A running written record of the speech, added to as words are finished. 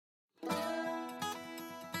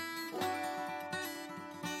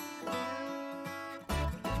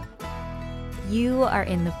You are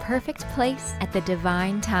in the perfect place at the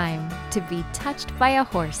divine time to be touched by a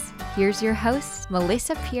horse. Here's your hosts,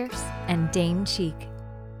 Melissa Pierce and Dane Cheek.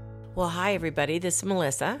 Well, hi, everybody. This is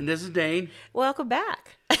Melissa. And this is Dane. Welcome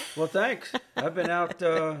back. Well, thanks. I've been out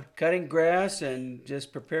cutting grass and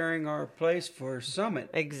just preparing our place for Summit.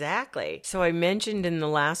 Exactly. So I mentioned in the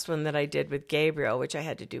last one that I did with Gabriel, which I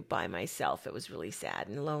had to do by myself. It was really sad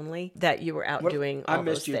and lonely that you were out doing all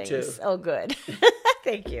those things. I missed you too. Oh, good.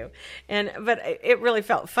 Thank you. But it really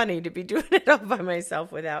felt funny to be doing it all by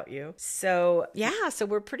myself without you. So, yeah, so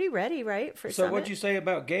we're pretty ready, right, for Summit? So what'd you say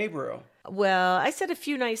about Gabriel? Well, I said a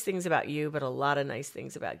few nice things about you, but a lot of nice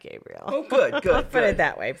things about Gabriel. Oh, good. Put it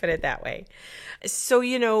that way. So,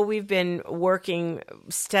 we've been working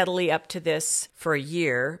steadily up to this for a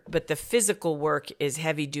year, but the physical work is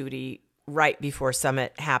heavy duty right before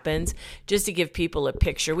Summit happens. Just to give people a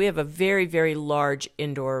picture, we have a very, very large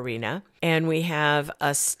indoor arena, and we have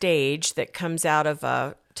a stage that comes out of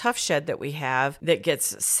a tough shed that we have that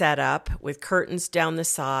gets set up with curtains down the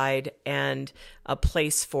side and a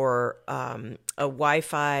place for a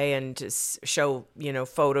Wi-Fi and to show,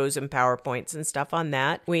 photos and PowerPoints and stuff on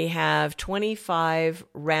that. We have 25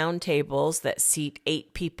 round tables that seat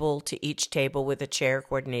 8 people to each table with a chair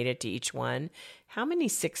coordinated to each one. How many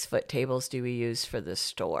 6-foot tables do we use for the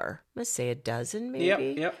store? Let's say a dozen,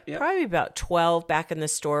 maybe. Yep. Probably about 12 back in the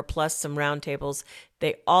store, plus some round tables.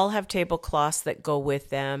 They all have tablecloths that go with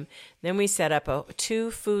them. Then we set up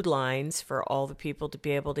 2 food lines for all the people to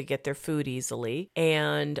be able to get their food easily.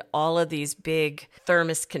 And all of these big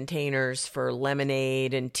thermos containers for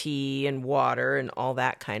lemonade and tea and water and all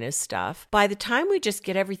that kind of stuff. By the time we just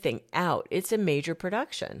get everything out, it's a major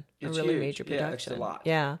production. It's a really huge. major production. Yeah, it's a lot.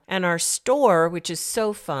 Yeah. And our store, which is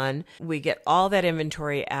so fun, we get all that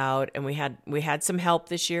inventory out, and we had some help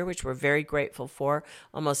this year, which we're very grateful for.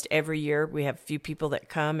 Almost every year we have a few people that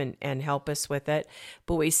come and help us with it.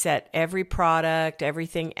 But we set every product,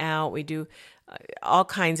 everything out. We do all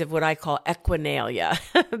kinds of what I call equinalia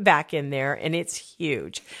back in there, and it's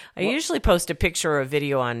huge. I usually post a picture or a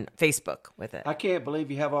video on Facebook with it. I can't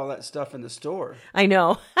believe you have all that stuff in the store. I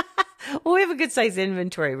know. Well, we have a good size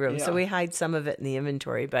inventory room, so we hide some of it in the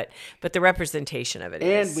inventory, but the representation of it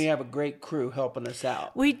is. And we have a great crew helping us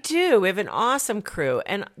out. We do. We have an awesome crew,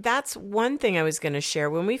 and that's one thing I was going to share.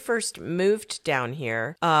 When we first moved down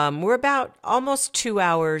here, we're about almost 2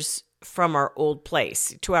 hours from our old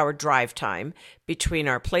place, 2-hour drive time between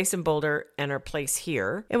our place in Boulder and our place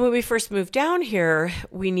here. And when we first moved down here,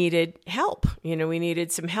 we needed help. We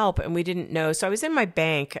needed some help, and we didn't know. So I was in my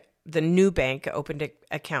bank, the new bank, opened an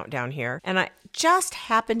account down here, and I just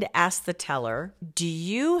happened to ask the teller, do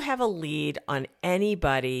you have a lead on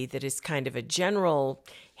anybody that is kind of a general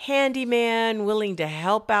handyman, willing to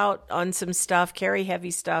help out on some stuff, carry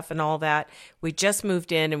heavy stuff and all that? We just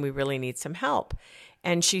moved in and we really need some help.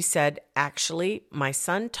 And she said, actually, my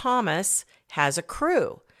son Thomas has a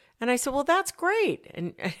crew. And I said, well, that's great.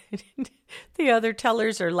 And the other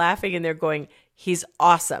tellers are laughing and they're going, he's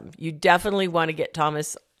awesome. You definitely want to get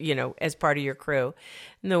Thomas, as part of your crew.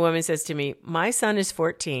 And the woman says to me, my son is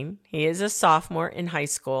 14. He is a sophomore in high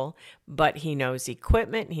school, but he knows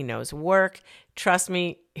equipment. He knows work. Trust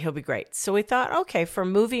me, he'll be great. So we thought, okay, for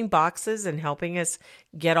moving boxes and helping us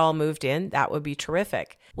get all moved in, that would be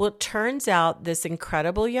terrific. Well, it turns out this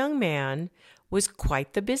incredible young man was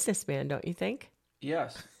quite the businessman, don't you think?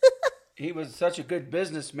 Yes. He was such a good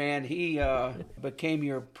businessman, he became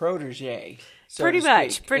your protege. Pretty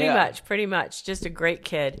much. Just a great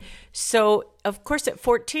kid. So, of course, at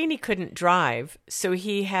 14, he couldn't drive. So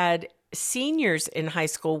he had seniors in high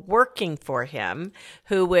school working for him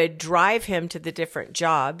who would drive him to the different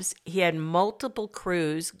jobs. He had multiple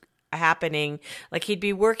crews happening. Like he'd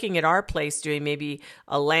be working at our place doing maybe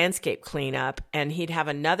a landscape cleanup, and he'd have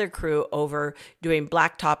another crew over doing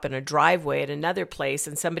blacktop in a driveway at another place,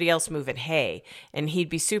 and somebody else moving hay, and he'd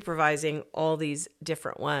be supervising all these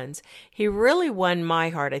different ones. He really won my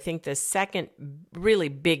heart. I think the second really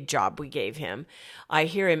big job we gave him, I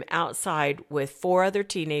hear him outside with 4 other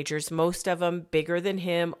teenagers, most of them bigger than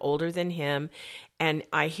him, older than him, and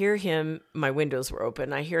I hear him, my windows were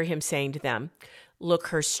open, I hear him saying to them, look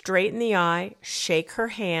her straight in the eye, shake her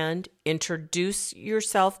hand, introduce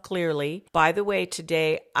yourself clearly. By the way,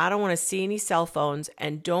 today, I don't want to see any cell phones,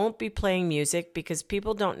 and don't be playing music because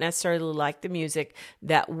people don't necessarily like the music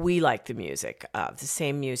that we like the music of, the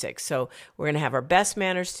same music. So we're going to have our best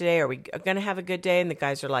manners today. Are we going to have a good day? And the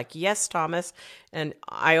guys are like, yes, Thomas. And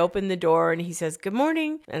I open the door and he says, good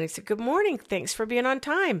morning. And I said, good morning. Thanks for being on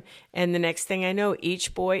time. And the next thing I know,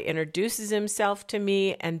 each boy introduces himself to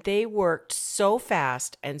me, and they worked so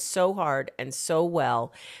fast and so hard and so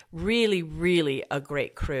well. really, really a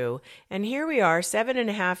great crew. And here we are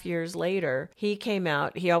 7.5 years later. He came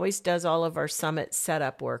out. He always does all of our summit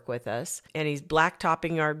setup work with us. And he's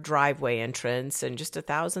blacktopping our driveway entrance and just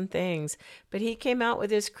 1,000 things. But he came out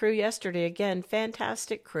with his crew yesterday. Again,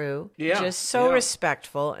 fantastic crew. Yeah. Just so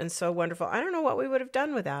respectful and so wonderful. I don't know what we would have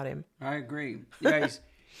done without him. I agree. Yeah,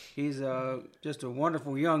 he's just a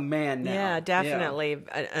wonderful young man now. Yeah, definitely.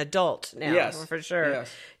 An adult now, yes, for sure.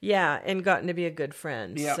 Yes. Yeah, and gotten to be a good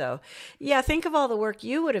friend. Yeah. So, yeah, think of all the work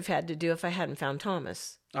you would have had to do if I hadn't found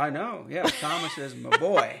Thomas. I know. Yeah, Thomas is my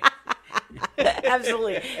boy.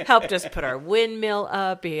 Absolutely. Helped us put our windmill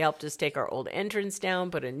up. He helped us take our old entrance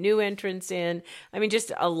down, put a new entrance in. I mean,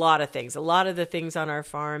 just a lot of things. A lot of the things on our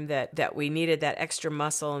farm that we needed, that extra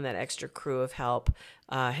muscle and that extra crew of help,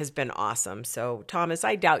 has been awesome. So, Thomas,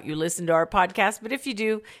 I doubt you listen to our podcast, but if you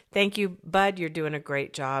do, thank you, bud. You're doing a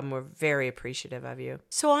great job, and we're very appreciative of you.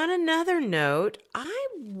 So, on another note, I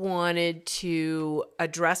wanted to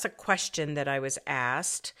address a question that I was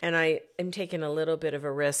asked, and I am taking a little bit of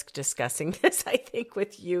a risk discussing this, I think,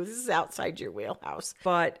 with you. This is outside your wheelhouse.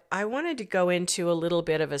 But I wanted to go into a little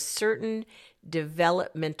bit of a certain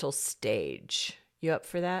developmental stage. You up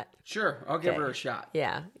for that? Sure, I'll give her a shot.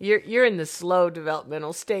 Yeah, you're in the slow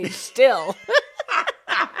developmental stage still.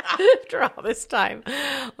 After all this time.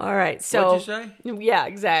 All right, so What'd you say? Yeah,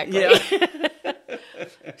 exactly. Yeah.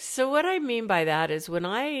 So what I mean by that is when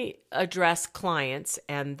I address clients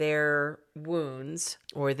and their wounds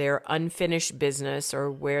or their unfinished business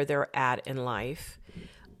or where they're at in life,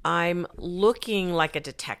 I'm looking like a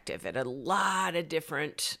detective at a lot of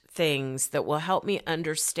different things that will help me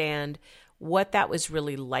understand what that was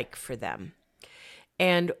really like for them.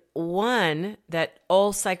 And one that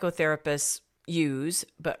all psychotherapists use,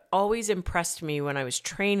 but always impressed me when I was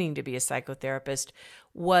training to be a psychotherapist,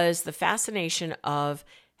 was the fascination of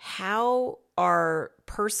how our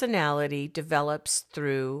personality develops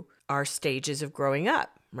through our stages of growing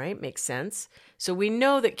up, right? Makes sense. So we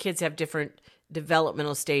know that kids have different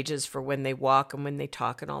developmental stages for when they walk and when they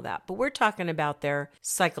talk and all that. But we're talking about their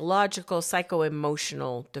psychological,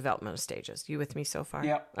 psycho-emotional developmental stages. You with me so far?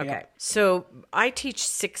 Yeah. Okay. Yeah. So I teach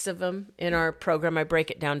 6 of them in our program. I break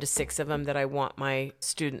it down to 6 of them that I want my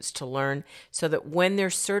students to learn so that when they're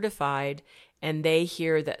certified and they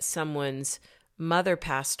hear that someone's mother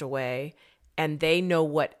passed away and they know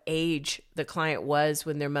what age the client was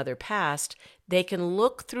when their mother passed, they can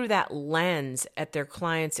look through that lens at their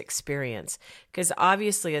client's experience. Because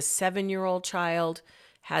obviously a 7-year-old child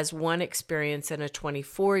has one experience and a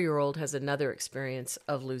 24-year-old has another experience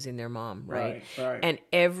of losing their mom, right? Right. And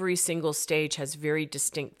every single stage has very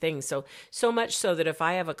distinct things. So much so that if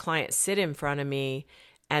I have a client sit in front of me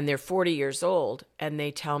and they're 40 years old and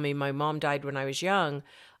they tell me my mom died when I was young,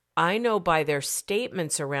 I know by their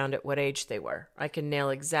statements around it what age they were. I can nail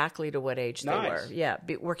exactly to what age they were. Yeah,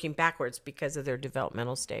 working backwards because of their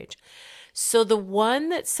developmental stage. So the one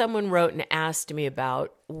that someone wrote and asked me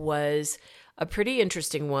about was a pretty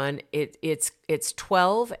interesting one. It's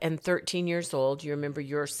 12 and 13 years old. You remember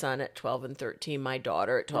your son at 12 and 13, my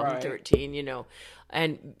daughter at 12 and 13, you know.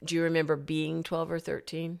 And do you remember being 12 or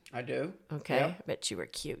 13? I do. Okay. Yeah. I bet you were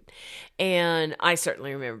cute. And I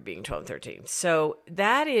certainly remember being 12 and 13. So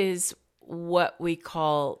that is what we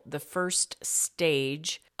call the first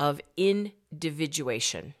stage of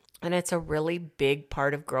individuation. And it's a really big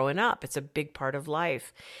part of growing up. It's a big part of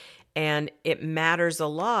life. And it matters a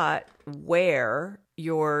lot where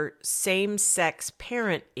your same-sex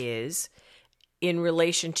parent is in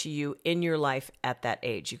relation to you in your life at that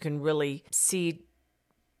age. You can really see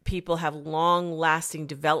people have long-lasting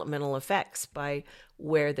developmental effects by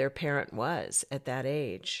where their parent was at that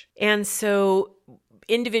age. And so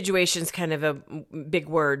individuation is kind of a big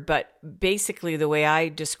word, but basically the way I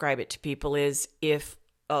describe it to people is if,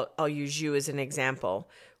 I'll use you as an example.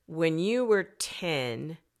 When you were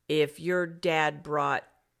 10, if your dad brought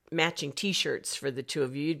matching t-shirts for the two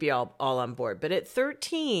of you, you'd be all on board. But at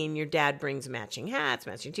 13, your dad brings matching hats,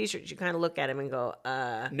 matching t-shirts. You kind of look at him and go,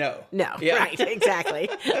 No. Yeah. Right, exactly.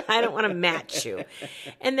 I don't want to match you.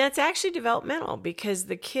 And that's actually developmental because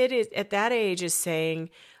the kid is at that age is saying,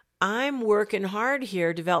 I'm working hard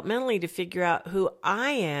here developmentally to figure out who I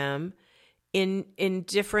am in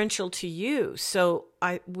differential to you. So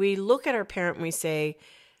we look at our parent and we say,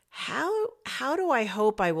 how do I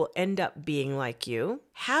hope I will end up being like you?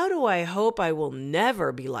 How do I hope I will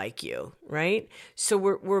never be like you, right? So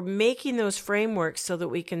we're making those frameworks so that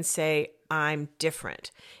we can say, I'm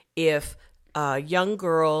different. If a young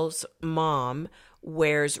girl's mom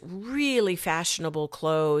wears really fashionable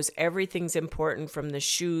clothes, everything's important from the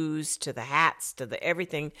shoes to the hats to the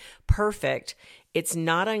everything perfect, it's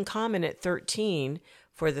not uncommon at 13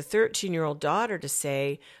 for the 13-year-old daughter to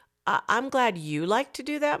say, I'm glad you like to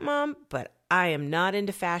do that, Mom, but I am not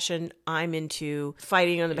into fashion. I'm into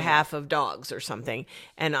fighting on the behalf of dogs or something.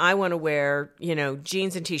 And I want to wear,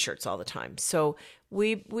 jeans and T-shirts all the time. So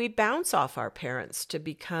we bounce off our parents to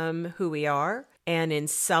become who we are. And in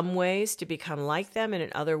some ways to become like them. And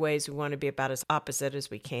in other ways, we want to be about as opposite as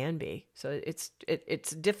we can be. So it's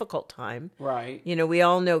a difficult time. Right. We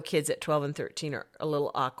all know kids at 12 and 13 are a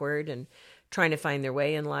little awkward and trying to find their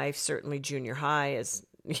way in life. Certainly junior high is,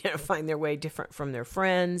 find their way different from their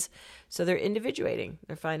friends. So they're individuating.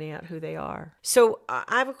 They're finding out who they are. So I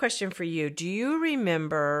have a question for you. Do you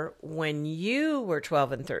remember when you were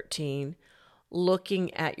 12 and 13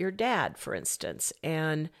 looking at your dad, for instance,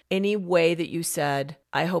 and any way that you said,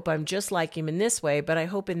 I hope I'm just like him in this way, but I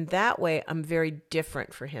hope in that way I'm very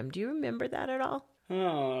different for him? Do you remember that at all?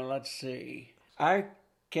 Oh, let's see. I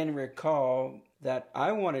can recall that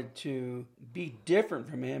I wanted to be different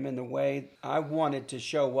from him in the way I wanted to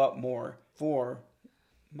show up more for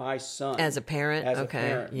my son. As a parent? As okay. a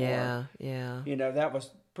parent. Yeah, more. Yeah. That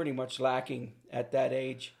was pretty much lacking at that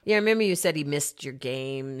age. Yeah, I remember you said he missed your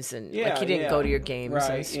games and he didn't go to your games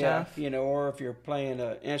and stuff. Yeah. Or if you're playing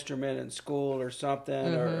an instrument in school or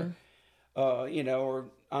something, or or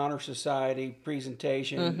honor society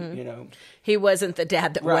presentation, He wasn't the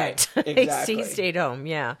dad that went. Exactly. He stayed home.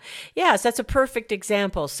 Yeah. Yes, that's a perfect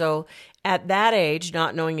example. So at that age,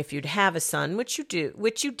 not knowing if you'd have a son, which you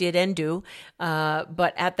did and do,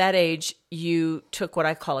 but at that age, you took what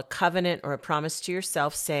I call a covenant or a promise to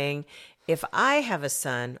yourself saying, if I have a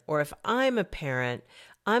son or if I'm a parent,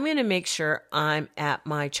 I'm going to make sure I'm at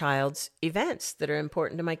my child's events that are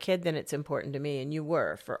important to my kid, then it's important to me. And you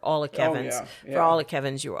were for all of Kevin's. For all of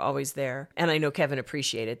Kevin's, you were always there. And I know Kevin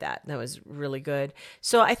appreciated that. That was really good.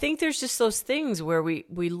 So I think there's just those things where we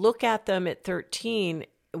look at them at 13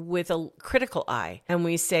 with a critical eye and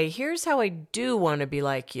we say, here's how I do want to be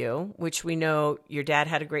like you, which we know your dad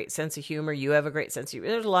had a great sense of humor. You have a great sense of humor.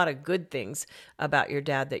 There's a lot of good things about your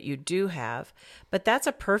dad that you do have, but that's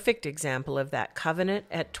a perfect example of that covenant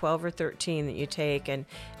at 12 or 13 that you take and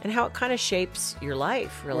how it kind of shapes your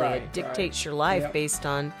life, really. Right, it dictates your life based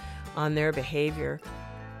on their behavior.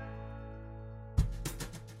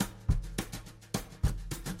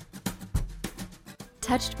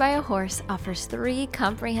 Touched by a Horse offers 3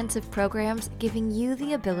 comprehensive programs giving you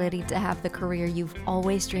the ability to have the career you've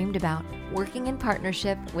always dreamed about, working in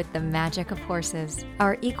partnership with the magic of horses.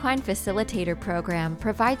 Our Equine Facilitator program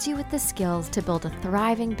provides you with the skills to build a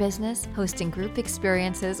thriving business hosting group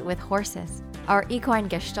experiences with horses. Our Equine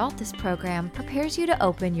Gestaltist program prepares you to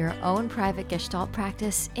open your own private Gestalt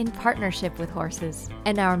practice in partnership with horses.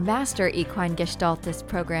 And our Master Equine Gestaltist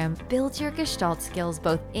program builds your Gestalt skills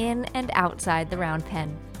both in and outside the round pen.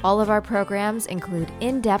 All of our programs include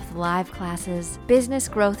in-depth live classes, business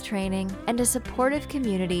growth training, and a supportive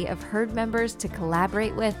community of herd members to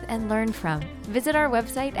collaborate with and learn from. Visit our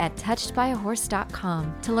website at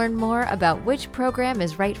touchedbyahorse.com to learn more about which program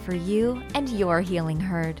is right for you and your healing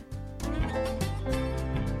herd.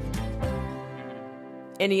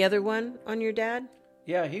 Any other one on your dad?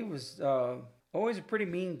 Yeah, he was always a pretty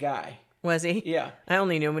mean guy. Was he? Yeah. I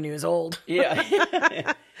only knew him when he was old.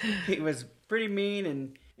 Yeah. He was pretty mean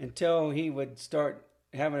and until he would start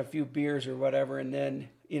having a few beers or whatever, and then,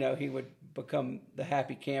 he would become the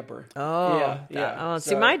happy camper. Oh, yeah.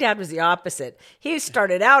 See, my dad was the opposite. He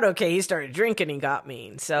started out okay. He started drinking, he got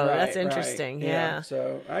mean. So that's interesting. Right. Yeah.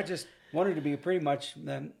 So I just wanted to be pretty much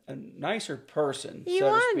a nicer person. You so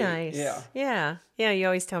to are speak. nice. Yeah. Yeah. You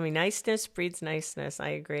always tell me niceness breeds niceness. I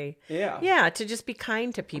agree. Yeah. Yeah. To just be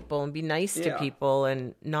kind to people and be nice to people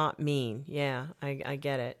and not mean. Yeah. I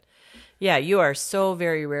get it. Yeah, you are so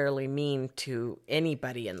very rarely mean to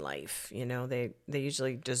anybody in life. They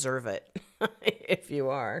usually deserve it if you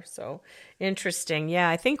are. So interesting. Yeah,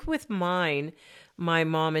 I think with mine, my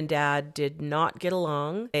mom and dad did not get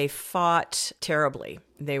along. They fought terribly.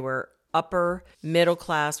 They were upper middle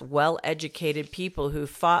class, well-educated people who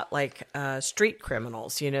fought like street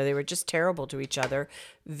criminals. They were just terrible to each other.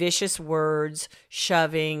 Vicious words,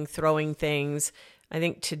 shoving, throwing things. I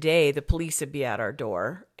think today the police would be at our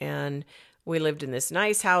door, and we lived in this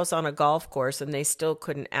nice house on a golf course, and they still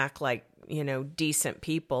couldn't act like, decent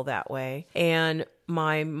people that way. And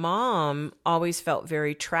my mom always felt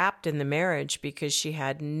very trapped in the marriage because she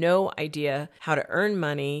had no idea how to earn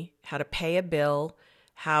money, how to pay a bill,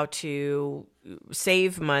 how to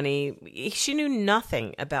save money. She knew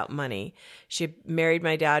nothing about money. She married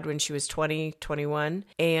my dad when she was 20, 21,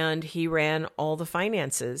 and he ran all the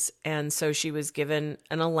finances. And so she was given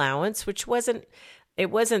an allowance, which wasn't It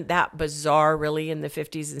wasn't that bizarre really in the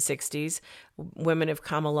 50s and 60s. Women have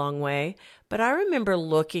come a long way. But I remember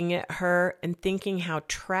looking at her and thinking how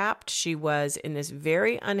trapped she was in this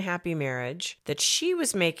very unhappy marriage that she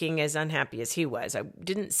was making as unhappy as he was. I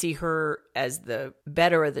didn't see her as the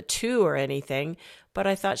better of the two or anything, but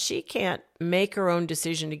I thought she can't make her own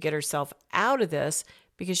decision to get herself out of this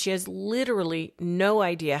because she has literally no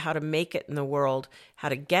idea how to make it in the world, how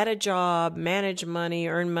to get a job, manage money,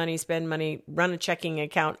 earn money, spend money, run a checking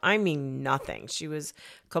account. I mean, nothing. She was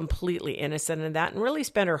completely innocent in that and really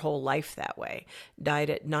spent her whole life that way.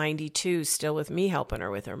 Died at 92, still with me helping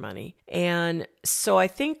her with her money. And so I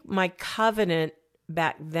think my covenant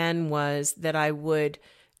back then was that I would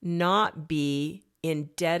not be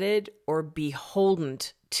indebted or beholden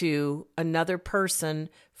to another person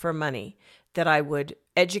for money, that I would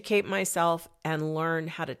educate myself and learn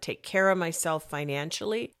how to take care of myself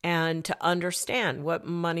financially and to understand what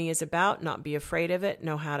money is about, not be afraid of it,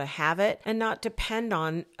 know how to have it, and not depend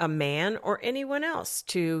on a man or anyone else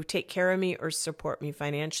to take care of me or support me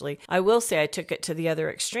financially. I will say I took it to the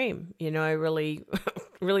other extreme. I really,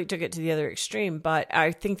 really took it to the other extreme, but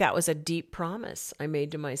I think that was a deep promise I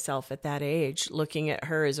made to myself at that age, looking at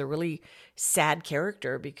her as a really sad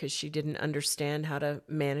character because she didn't understand how to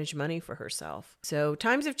manage money for herself. So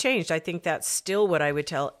times have changed. I think that's still what I would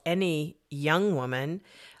tell any young woman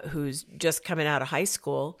who's just coming out of high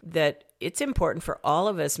school, that it's important for all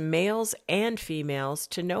of us, males and females,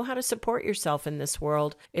 to know how to support yourself in this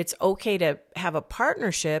world. It's okay to have a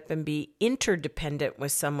partnership and be interdependent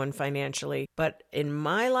with someone financially. But in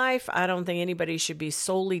my life, I don't think anybody should be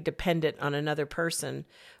solely dependent on another person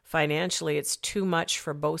financially. It's too much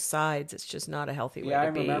for both sides. It's just not a healthy way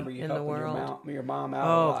to be in the world. Your mom out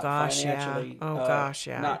a lot financially.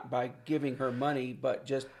 Yeah. Not by giving her money, but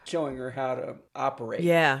just showing her how to operate.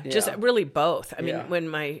 Yeah. Just really both. I mean, when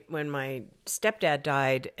my stepdad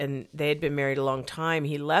died and they had been married a long time,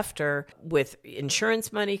 he left her with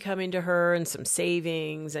insurance money coming to her and some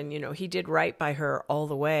savings, and he did right by her all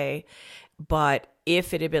the way. But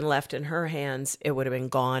if it had been left in her hands, it would have been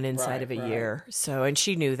gone inside of a year. So, and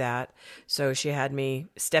she knew that. So she had me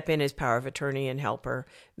step in as power of attorney and help her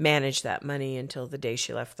manage that money until the day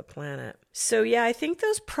she left the planet. So yeah, I think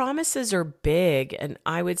those promises are big. And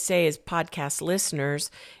I would say as podcast listeners,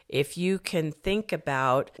 if you can think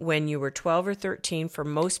about when you were 12 or 13, for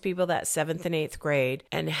most people that 7th and 8th grade,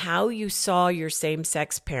 and how you saw your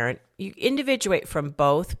same-sex parent, you individuate from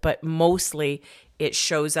both, but mostly it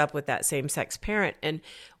shows up with that same-sex parent. And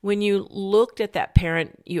when you looked at that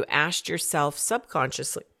parent, you asked yourself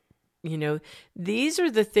subconsciously, these are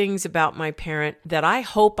the things about my parent that I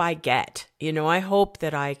hope I get. I hope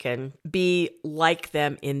that I can be like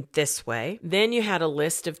them in this way. Then you had a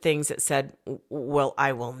list of things that said, well,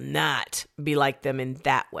 I will not be like them in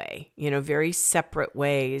that way. Very separate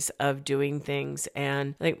ways of doing things.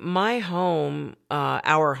 And like my home,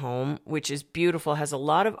 our home, which is beautiful, has a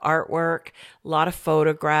lot of artwork, a lot of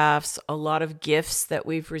photographs, a lot of gifts that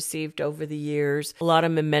we've received over the years, a lot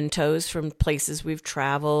of mementos from places we've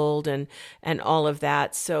traveled and all of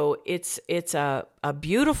that. So it's a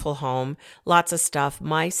beautiful home, lots of stuff.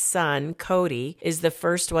 My son, Cody, is the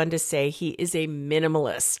first one to say he is a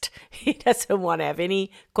minimalist. He doesn't want to have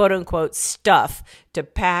any quote unquote stuff to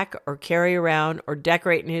pack or carry around or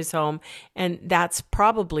decorate in his home. And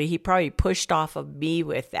he probably pushed off of me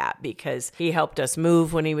with that because he helped us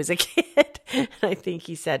move when he was a kid. And I think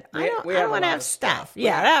he said, I don't want to have stuff.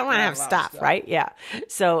 Yeah, I don't want to have stuff, right? Yeah.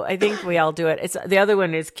 So I think we all do it. The other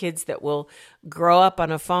one is kids that will grow up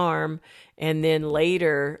on a farm and then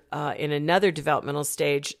later in another developmental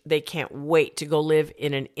stage, they can't wait to go live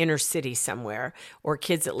in an inner city somewhere. Or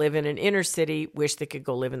kids that live in an inner city wish they could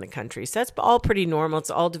go live in the country. So that's all pretty normal. It's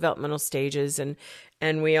all developmental stages and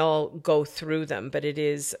we all go through them. But it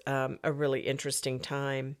is a really interesting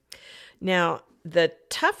time. Now, the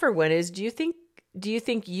tougher one is, do you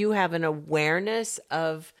think you have an awareness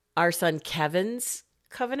of our son Kevin's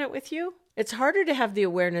covenant with you? It's harder to have the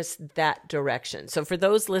awareness that direction. So for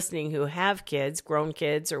those listening who have kids, grown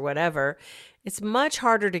kids or whatever, it's much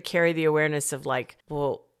harder to carry the awareness of like,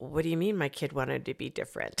 well, what do you mean my kid wanted to be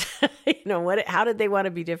different? How did they want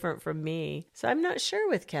to be different from me? So I'm not sure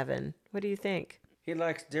with Kevin. What do you think? He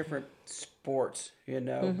likes different sports,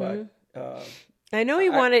 but I know he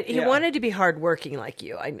wanted to be hardworking like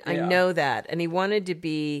you. I know that. And he wanted to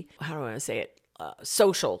be, how do I want to say it?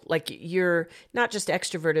 Social, like you're not just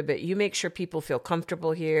extroverted, but you make sure people feel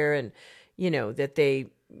comfortable here and, that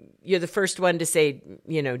you're the first one to say,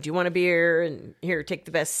 do you want a beer and here, take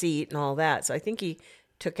the best seat and all that. So I think he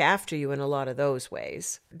took after you in a lot of those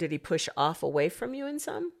ways. Did he push off away from you in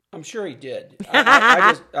some? I'm sure he did.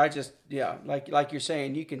 I just, yeah, like you're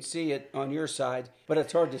saying, you can see it on your side, but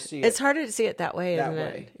it's hard to see it. It's harder to see it that way, isn't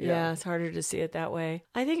it? Yeah, it's harder to see it that way.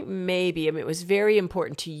 I think maybe, it was very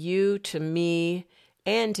important to you, to me,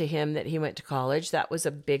 and to him that he went to college. That was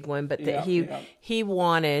a big one, but that he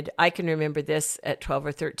wanted, I can remember this at 12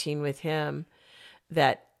 or 13 with him,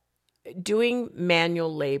 that doing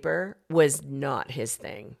manual labor was not his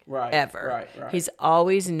thing, ever. Right. He's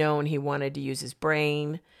always known he wanted to use his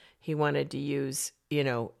brain. He wanted to use,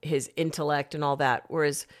 his intellect and all that.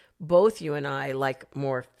 Whereas both you and I like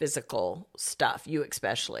more physical stuff, you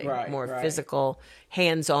especially, more physical,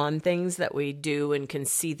 hands-on things that we do and can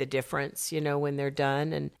see the difference, when they're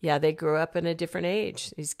done. And yeah, they grew up in a different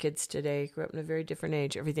age. These kids today grew up in a very different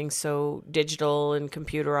age. Everything's so digital and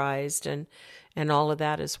computerized and all of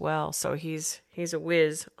that as well. So he's a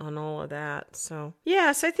whiz on all of that. So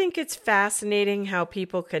yes, I think it's fascinating how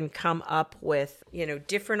people can come up with,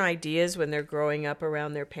 different ideas when they're growing up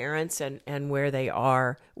around their parents and where they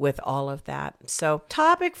are with all of that. So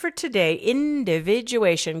topic for today,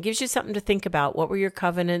 individuation, gives you something to think about. What were your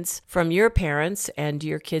covenants from your parents, and do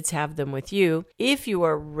your kids have them with you? If you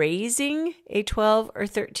are raising a 12 or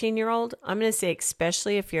 13-year-old, I'm going to say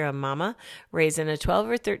especially if you're a mama raising a 12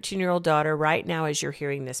 or 13-year-old daughter right now as you're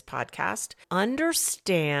hearing this podcast,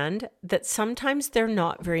 understand that sometimes they're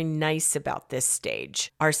not very nice about this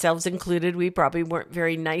stage. Ourselves included, we probably weren't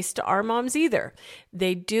very nice to our moms either.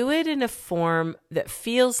 They do it in a form that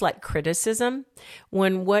feels like criticism,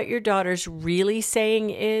 when what your daughter's really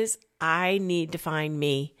saying is, I need to find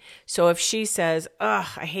me. So if she says, ugh,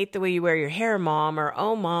 I hate the way you wear your hair, Mom, or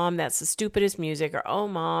oh, Mom, that's the stupidest music, or oh,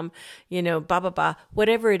 Mom, blah, blah, blah,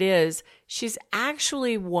 whatever it is, she's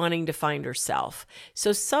actually wanting to find herself.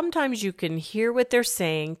 So sometimes you can hear what they're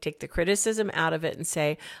saying, take the criticism out of it and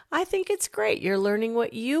say, I think it's great. You're learning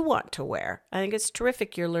what you want to wear. I think it's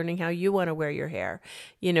terrific. You're learning how you want to wear your hair.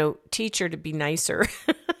 Teach her to be nicer.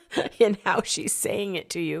 In how she's saying it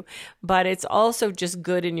to you. But it's also just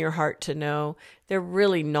good in your heart to know they're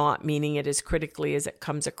really not meaning it as critically as it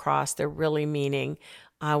comes across. They're really meaning,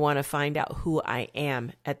 I want to find out who I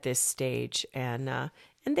am at this stage. And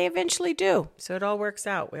they eventually do. So it all works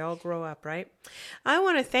out. We all grow up, right? I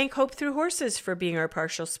want to thank Hope Through Horses for being our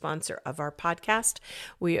partial sponsor of our podcast.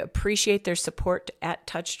 We appreciate their support at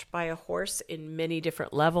Touched by a Horse in many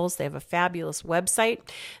different levels. They have a fabulous website.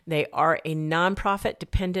 They are a nonprofit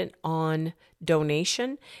dependent on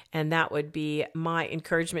donation, and that would be my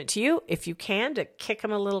encouragement to you, if you can, to kick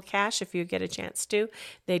them a little cash if you get a chance to.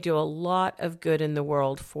 They do a lot of good in the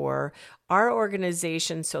world for our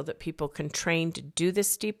organization so that people can train to do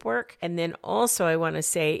this deep work. And then also I want to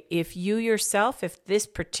say, if you yourself, if this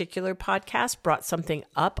particular podcast brought something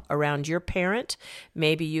up around your parent,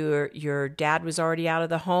 maybe your dad was already out of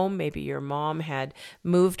the home, maybe your mom had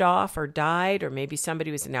moved off or died, or maybe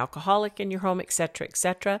somebody was an alcoholic in your home,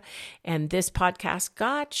 etc., and this podcast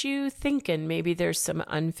got you thinking maybe there's some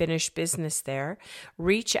unfinished business there,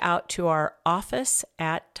 reach out to our office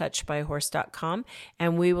at touchedbyahorse.com,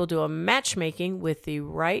 and we will do a matchmaking with the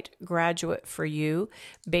right graduate for you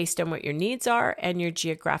based on what your needs are and your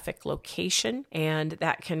geographic location. And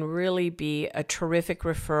that can really be a terrific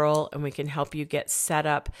referral, and we can help you get set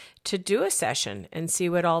up to do a session and see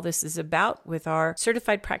what all this is about with our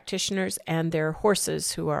certified practitioners and their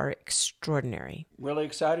horses, who are extraordinary. Really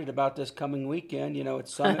excited about this coming weekend.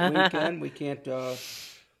 It's Summit Weekend. We can't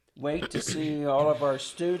wait to see all of our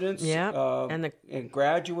students and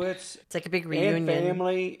graduates. It's like a big reunion. And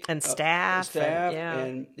family. And staff.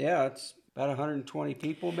 And it's about 120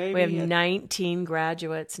 people maybe. We have 19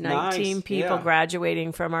 graduates, 19 people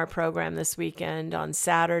graduating from our program this weekend on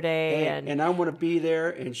Saturday. And I want to be there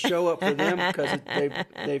and show up for them because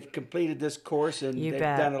they've completed this course and they've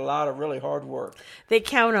done a lot of really hard work. They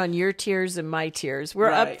count on your tears and my tears. We're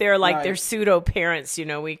up there like they're pseudo parents.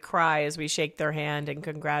 We cry as we shake their hand and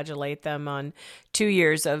congratulate them on 2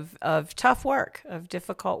 years of tough work, of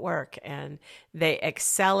difficult work. And they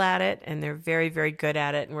excel at it, and they're very, very good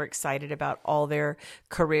at it. And we're excited about all their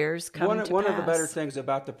careers coming to pass. One of the better things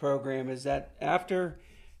about the program is that after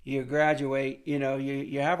you graduate,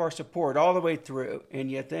 you have our support all the way through, and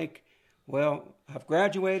you think, well, I've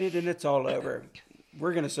graduated and it's all over.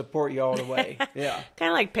 We're going to support you all the way. Yeah.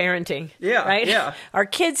 Kind of like parenting. Yeah. Right? Yeah. Our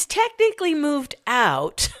kids technically moved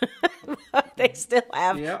out. They still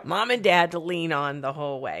have mom and dad to lean on the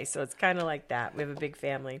whole way. So it's kind of like that. We have a big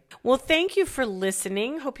family. Well, thank you for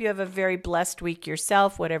listening. Hope you have a very blessed week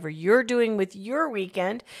yourself. Whatever you're doing with your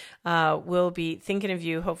weekend, we'll be thinking of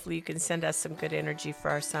you. Hopefully you can send us some good energy for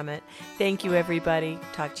our summit. Thank you, everybody.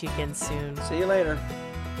 Talk to you again soon. See you later.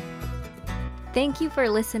 Thank you for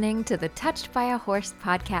listening to the Touched by a Horse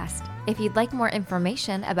podcast. If you'd like more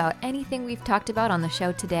information about anything we've talked about on the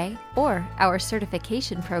show today or our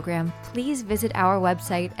certification program, please visit our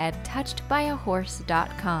website at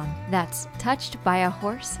touchedbyahorse.com. That's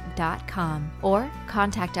touchedbyahorse.com. Or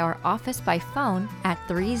contact our office by phone at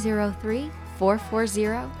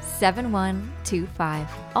 303-440-7125.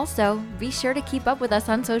 Also, be sure to keep up with us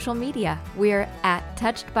on social media. We're at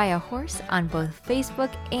Touched by a Horse on both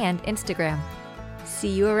Facebook and Instagram. See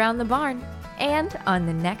you around the barn and on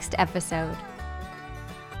the next episode.